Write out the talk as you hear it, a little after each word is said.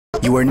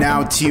You are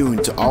now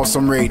tuned to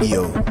Awesome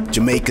Radio,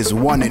 Jamaica's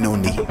one and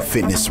only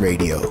fitness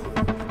radio.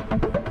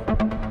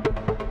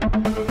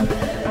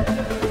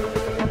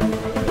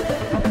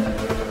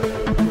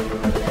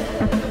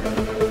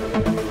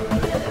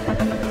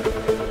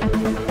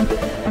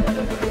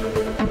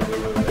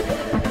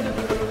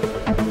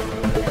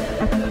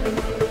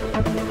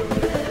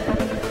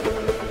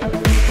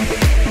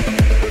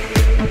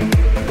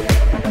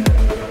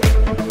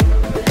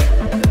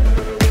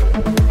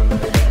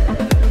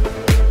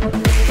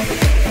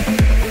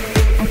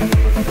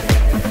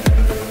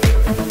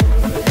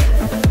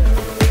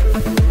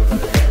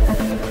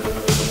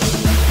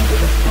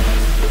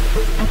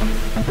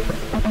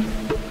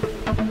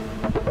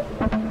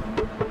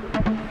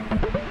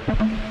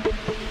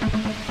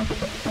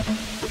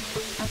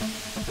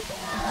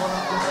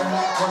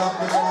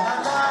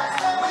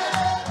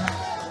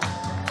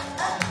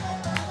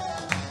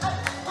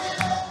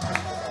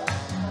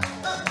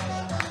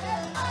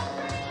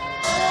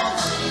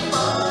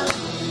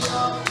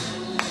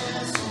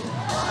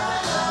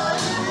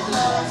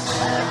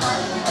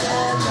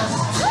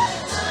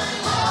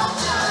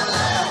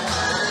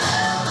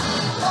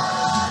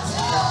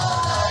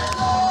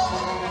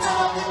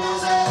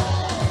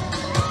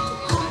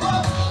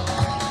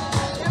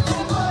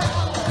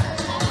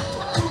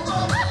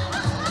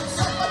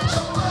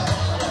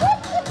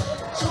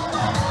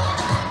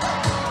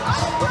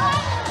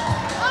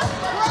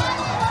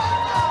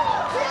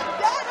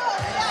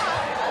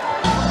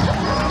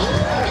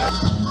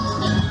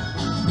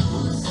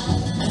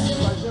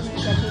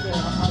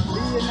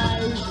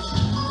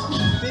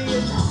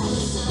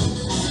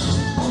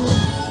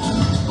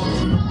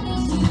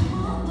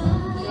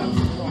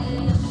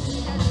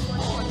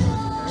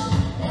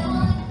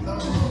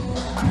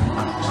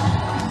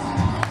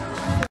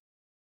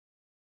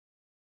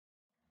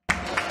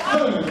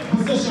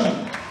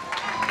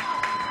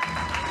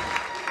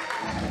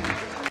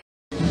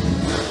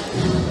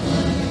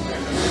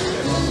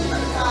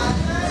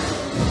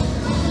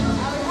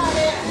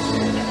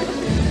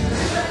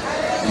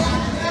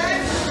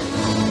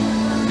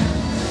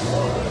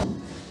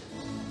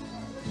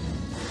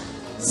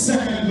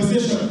 Second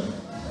position,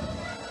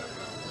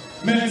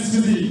 men's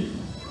physique,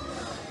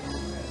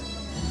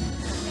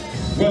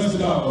 Wesley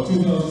Barrow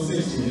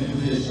 2016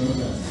 Invitational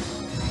Classic.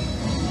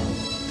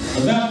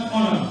 But that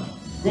honor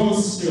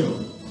goes to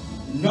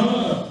none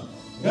other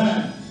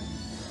than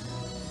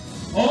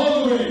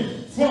all the way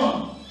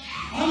from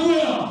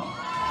Anguilla,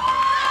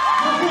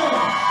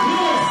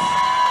 Lewis.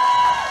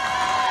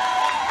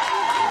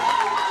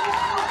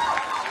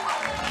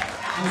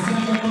 And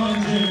Senator Colin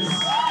James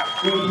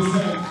will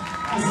present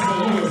Mr.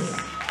 Lewis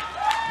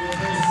with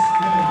his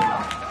medal.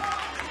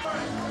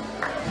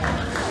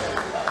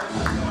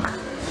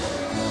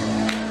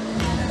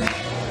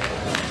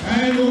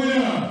 And the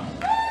winner,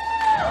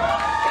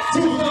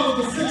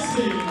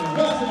 2016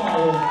 Wesley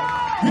Barrow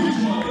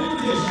Regional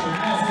Invitational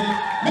Classic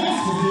men's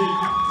physique,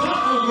 that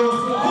one goes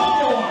to the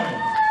homeboy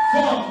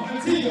from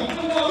Antigua and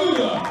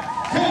Barbuda,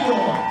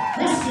 Kenroy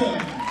Christian.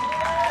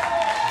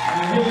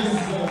 And his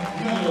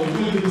medal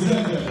will be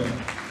presented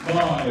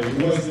by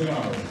Wesley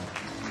Barrow.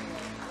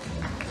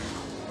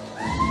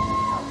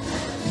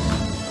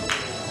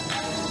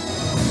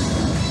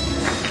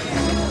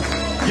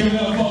 Give it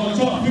up for the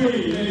top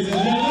three, ladies and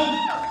gentlemen.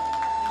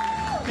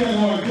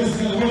 Kenroy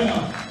Christian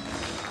winner.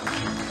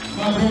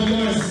 Michael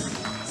Lewis,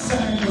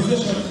 second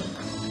position.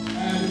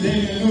 And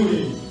Damian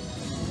Moody,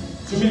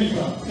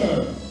 Jamaica,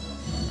 third.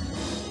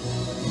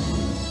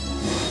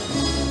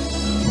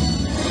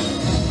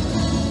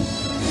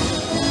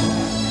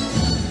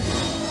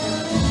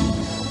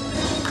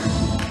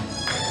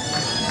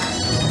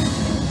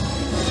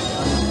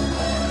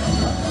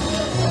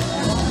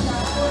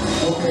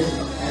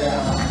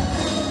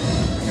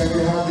 Can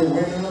we have the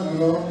winner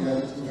alone? Yeah,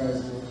 let's go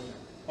guys.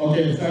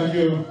 Okay, thank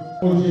you.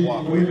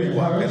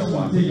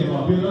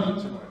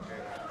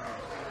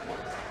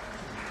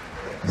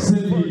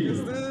 Cindy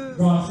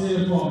Garcia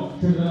from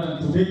Trinidad and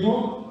Tobago.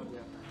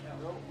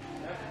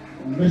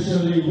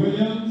 Michelle Lee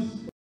Williams.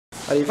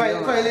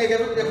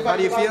 How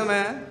do you feel,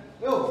 man?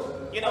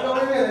 You know, I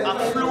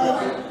flew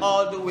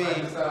all the way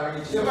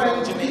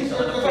from Jamaica.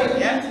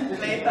 Yeah?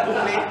 Play,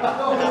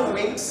 have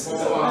wings.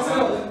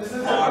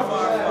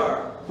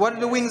 Far. What do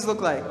the wings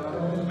look like?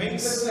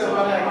 Wings.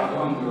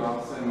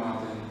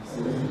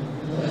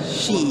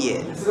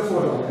 Shit.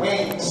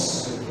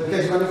 Wings.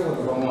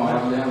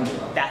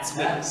 That's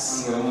wings.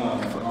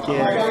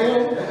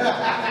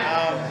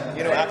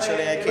 You know,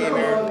 actually, I came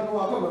here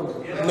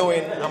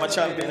knowing I'm a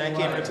champion. I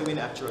came here to win,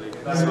 actually.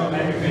 So,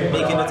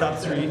 making the top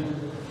three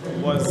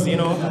was, you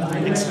know,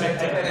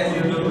 expected.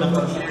 Not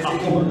to be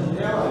cocky.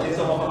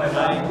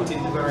 I put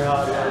in very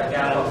hard work.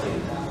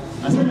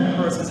 As many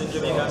persons in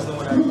Jamaica as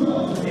someone I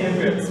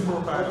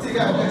spoke hard. I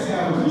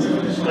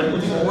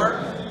put in work,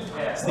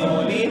 stay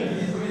clean,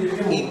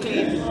 eat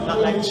clean, not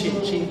like chin,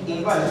 eat.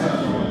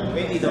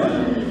 We need a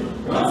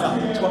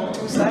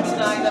 2 sides 9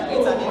 that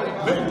means I need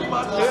very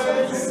much.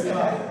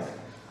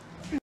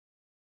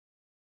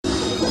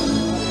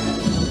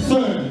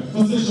 3rd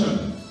position,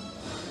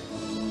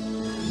 1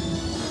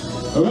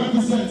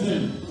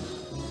 Representing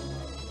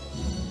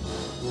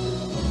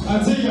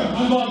Antigua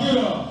and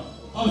Barbuda,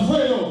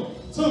 Alfredo,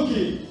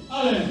 Tuki,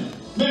 Allen,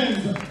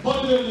 Men's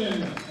Bodybuilding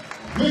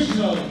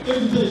Regional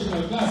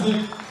Invitational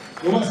Classic,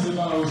 the Wesley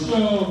Barrow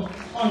Show,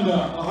 under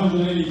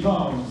 180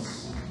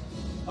 pounds.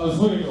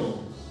 Alfredo,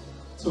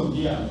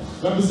 Tuki, Allen,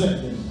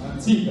 representing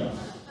Antigua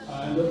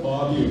and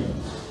Barbuda.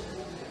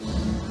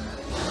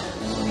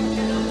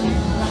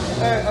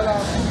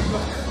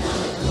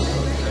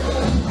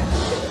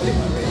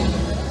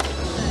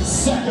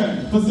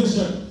 Second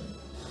position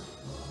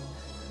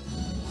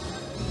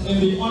in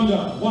the under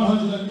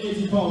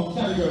 180 pound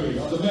category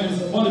of the men's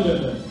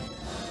bodybuilding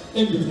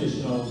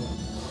invitational.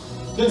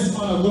 This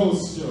honor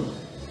goes to,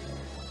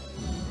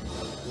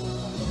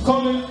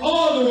 coming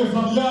all the way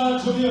from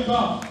Yard,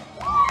 Jamaica,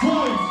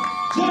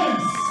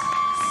 James.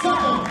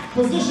 Second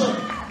position,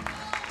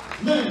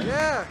 men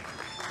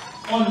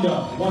under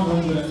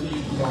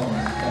 180 pounds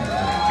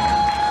category.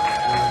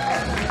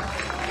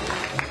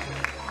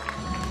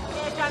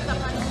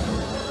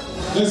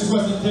 This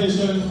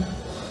presentation.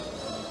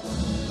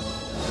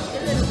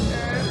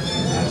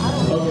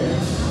 Okay.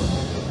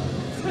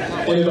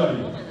 Anybody?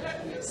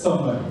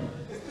 Somebody.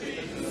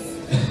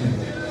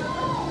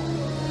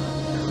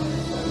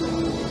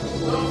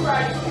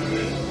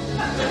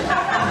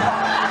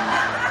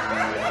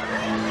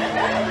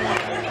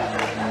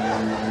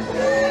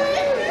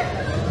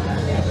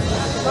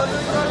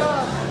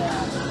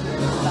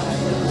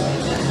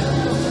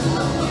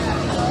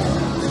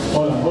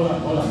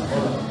 Hold on.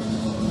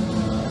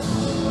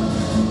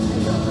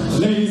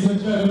 Ladies and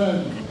gentlemen,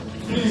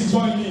 please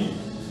join me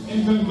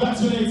in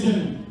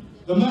congratulating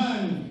the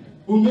man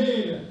who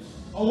made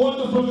a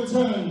wonderful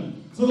return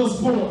to the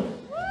sport.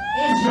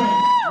 Adrian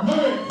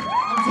Merrick,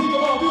 Antigua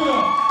Barbuda,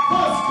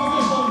 first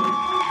position,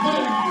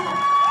 men's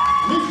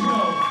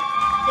regional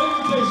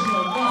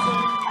invitational classic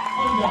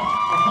under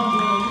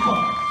 180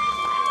 pounds.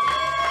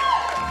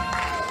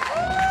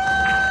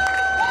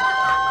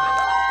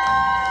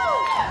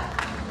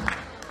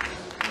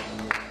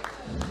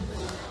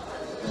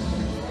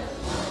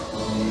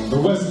 The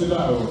Wesley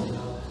Barrow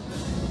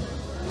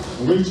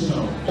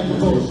Regional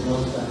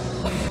Invitational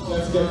Classic.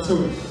 Let's get to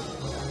it.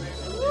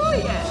 Oh,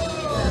 yeah.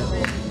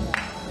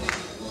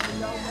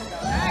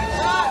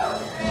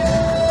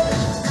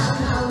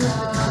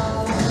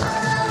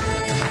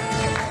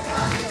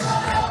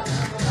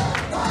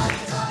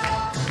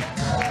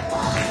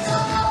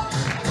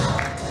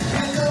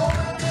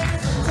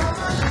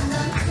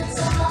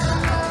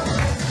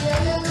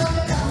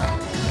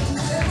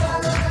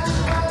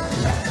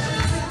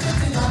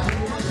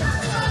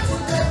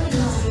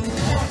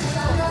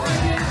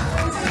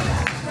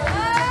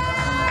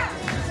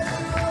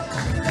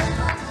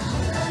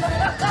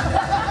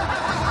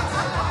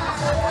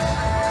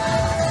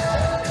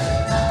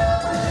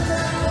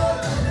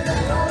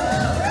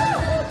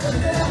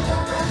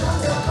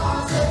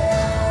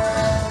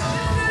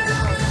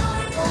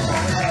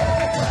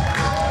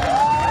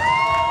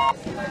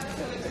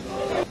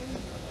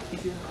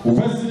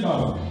 Wesley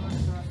Barrow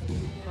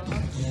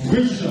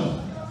Regional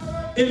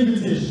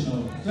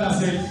Invitational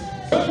Classic,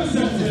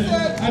 representing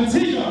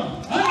Antigua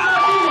and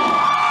Barbuda.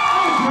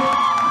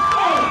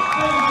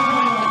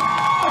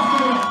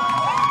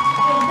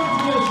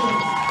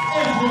 Congratulations,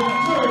 Adrian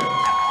Curry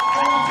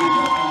from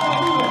Antigua and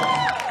Barbuda.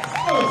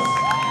 First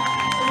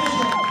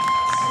edition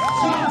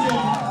champion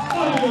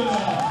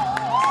bodybuilder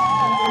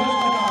in the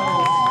Wesley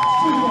Barrow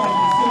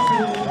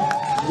 2016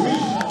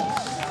 Regional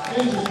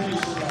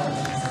Invitational.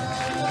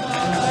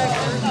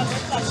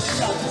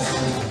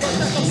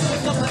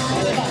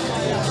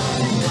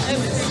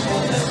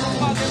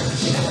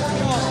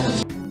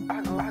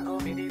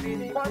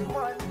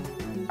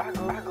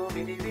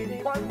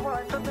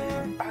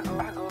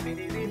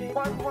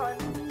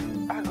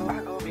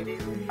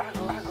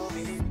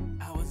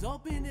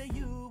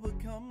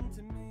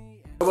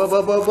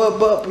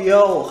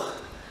 Yo,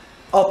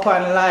 up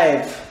and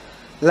live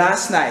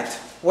last night.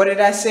 What did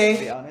I say? To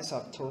be honest,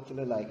 I've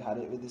totally had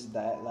it with this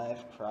diet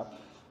life crap.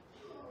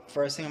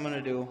 First thing I'm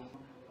gonna do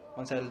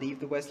once I leave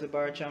the Wesley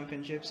Barrow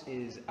Championships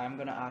is I'm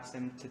gonna ask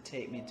them to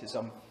take me to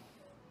some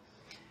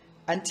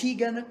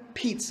Antiguan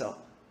pizza.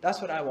 That's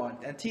what I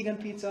want. Antiguan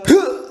pizza.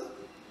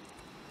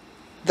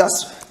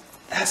 That's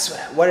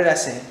what did I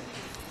say?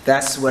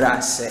 That's what I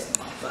said.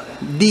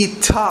 The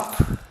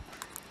top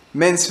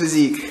men's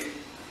physique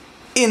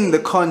in the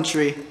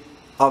country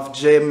of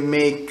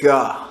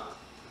Jamaica.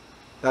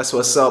 That's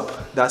what's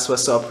up. That's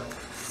what's up.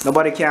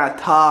 Nobody can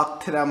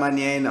talk to that man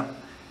here, you know.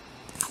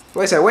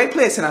 Wait a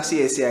place in a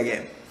CAC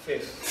again?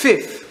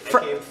 Fifth. I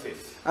came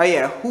fifth. Oh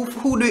yeah.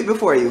 Who do it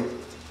before you?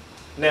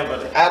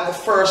 Never. I'm the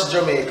first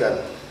Jamaican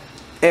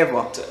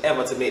Ever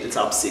to make the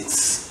top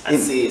 6 at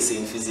CAC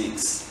in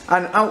physics.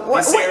 And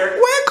where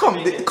you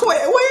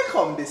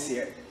come this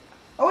year?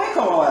 Oh, where you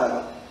come a while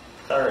ago?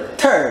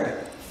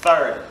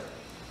 Third.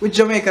 Which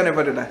Jamaica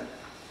never do that?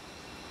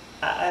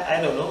 I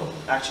don't know.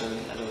 Actually,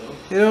 I don't know.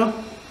 You know?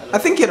 I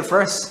think you're the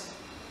first.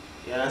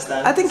 You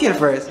understand? I think you're the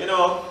first. You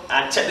know,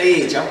 I check the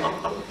age.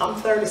 I'm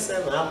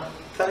 37. I'm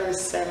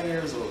 37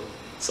 years old.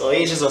 So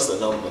age is just a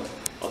number.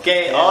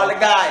 Okay? Yeah. All the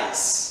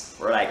guys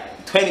were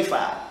like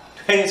 25,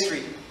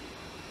 23.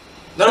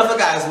 None of the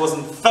guys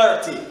wasn't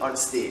 30 on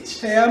stage.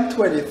 Hey, I'm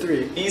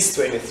 23. He's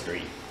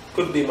 23.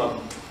 Could be my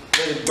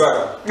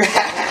brother.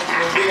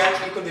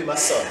 He could be my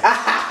son.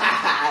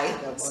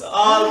 So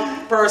all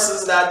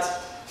persons that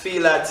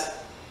feel that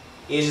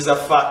age is a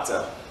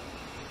factor,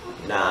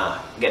 nah,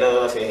 get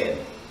out of your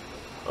head.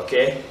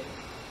 Okay?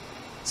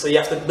 So you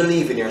have to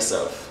believe in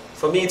yourself.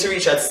 For me to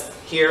reach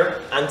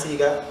here,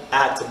 Antigua, I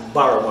had to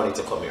borrow money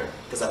to come here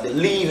because I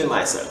believe in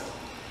myself.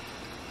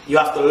 You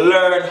have to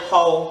learn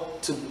how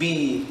to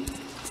be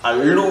a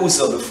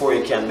loser before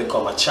you can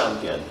become a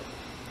champion.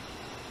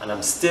 And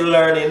I'm still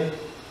learning,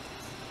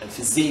 and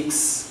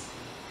physiques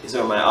is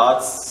where my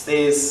heart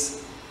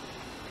stays.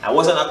 I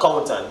was an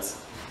accountant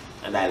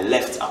and I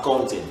left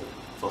accounting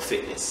for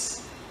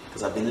fitness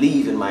because I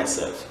believe in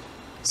myself.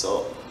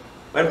 So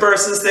when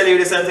persons tell you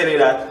this and tell you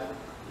that,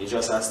 you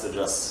just have to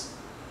just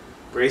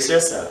brace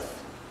yourself.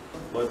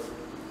 But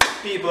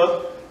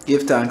people,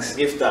 give thanks.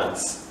 Give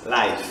thanks.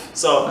 Life.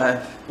 So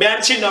me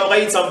and Chin now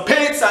gonna eat some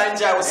pizza and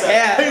enjoy ourselves.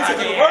 Yeah, pizza to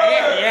the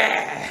world.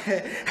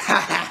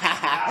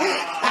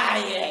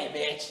 Yeah,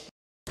 bitch.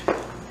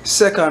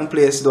 Second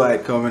place,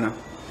 Dwight coming up.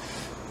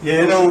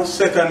 Yeah, you know,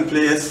 second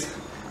place,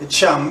 the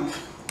champ.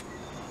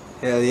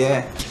 Hell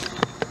yeah.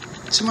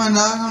 So man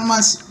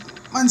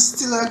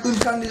still a good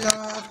condition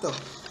after.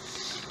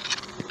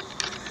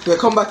 We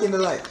come back in the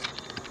light.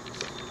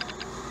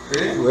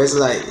 Really? Where's the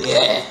light?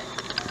 Yeah.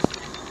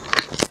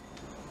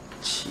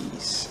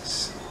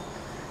 Jesus.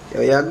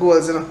 Yo, your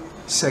goals, you know.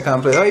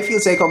 Second place. How you feel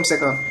say come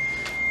second?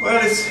 Well,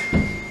 it's...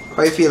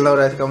 How you feel now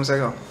that you come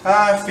second?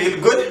 I feel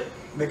good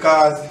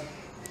because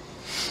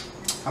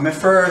I'm my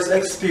first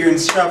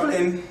experience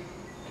traveling.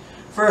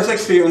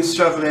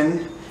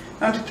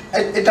 And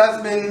it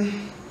has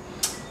been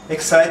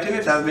exciting,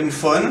 it has been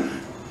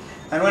fun.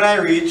 And when I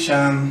reach,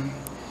 yeah, I'm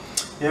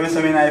in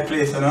a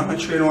place, you know, I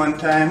train one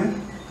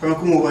time. When I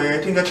come over here, I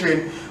think I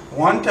train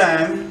one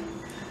time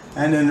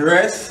and then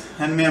rest,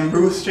 and me and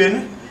Bruce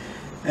train.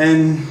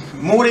 And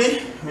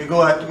Moody, we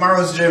go at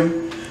tomorrow's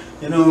gym,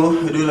 you know,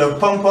 we do a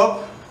pump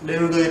up,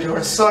 then we go to our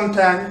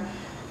suntan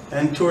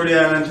and tour the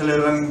island a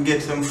little and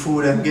get some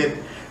food and get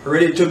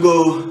ready to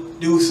go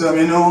do some,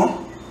 you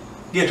know.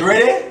 Get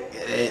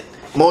ready?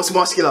 Most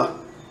muscular.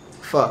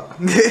 Fuck.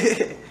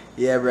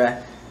 Yeah,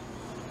 bruh.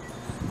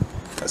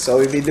 That's how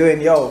we be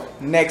doing, yo.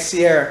 Next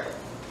year.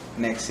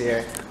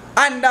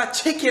 And that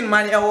chicken,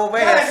 man, you over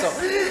here. So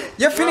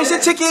you finish the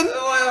chicken?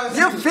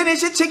 You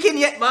finish the chicken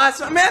yet,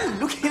 boss? Man,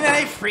 looking at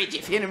the fridge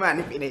if you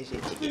man finish the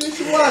chicken.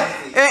 Finish what?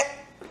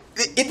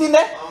 It in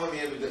there?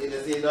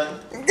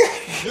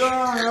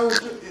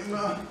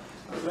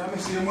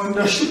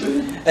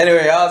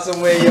 Anyway,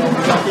 awesome way, yo. We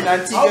back in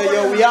Antigua,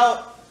 yo. We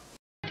out.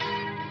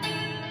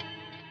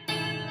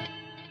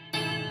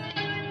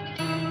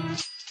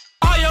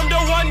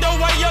 Wonder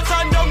why your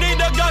son don't need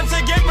a gun to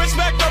get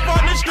respect up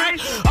on the street.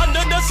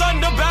 Under the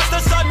sun, the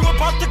bastard son will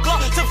pop the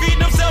clock to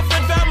feed himself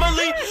and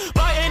family.